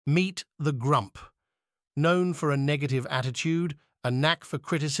Meet the Grump, known for a negative attitude, a knack for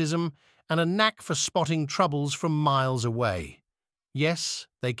criticism, and a knack for spotting troubles from miles away. Yes,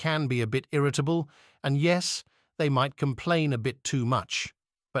 they can be a bit irritable, and yes, they might complain a bit too much.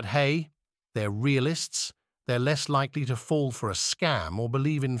 But hey, they're realists. They're less likely to fall for a scam or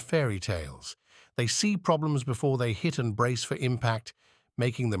believe in fairy tales. They see problems before they hit and brace for impact,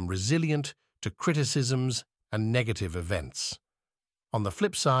 making them resilient to criticisms and negative events. On the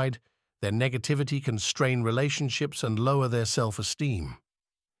flip side, their negativity can strain relationships and lower their self-esteem.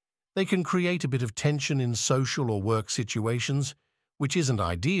 They can create a bit of tension in social or work situations, which isn't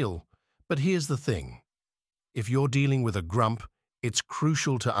ideal, but here's the thing. If you're dealing with a grump, it's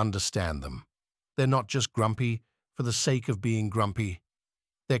crucial to understand them. They're not just grumpy for the sake of being grumpy.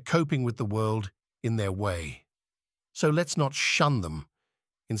 They're coping with the world in their way. So let's not shun them.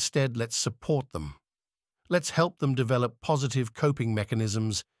 Instead, let's support them. Let's help them develop positive coping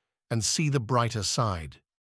mechanisms and see the brighter side.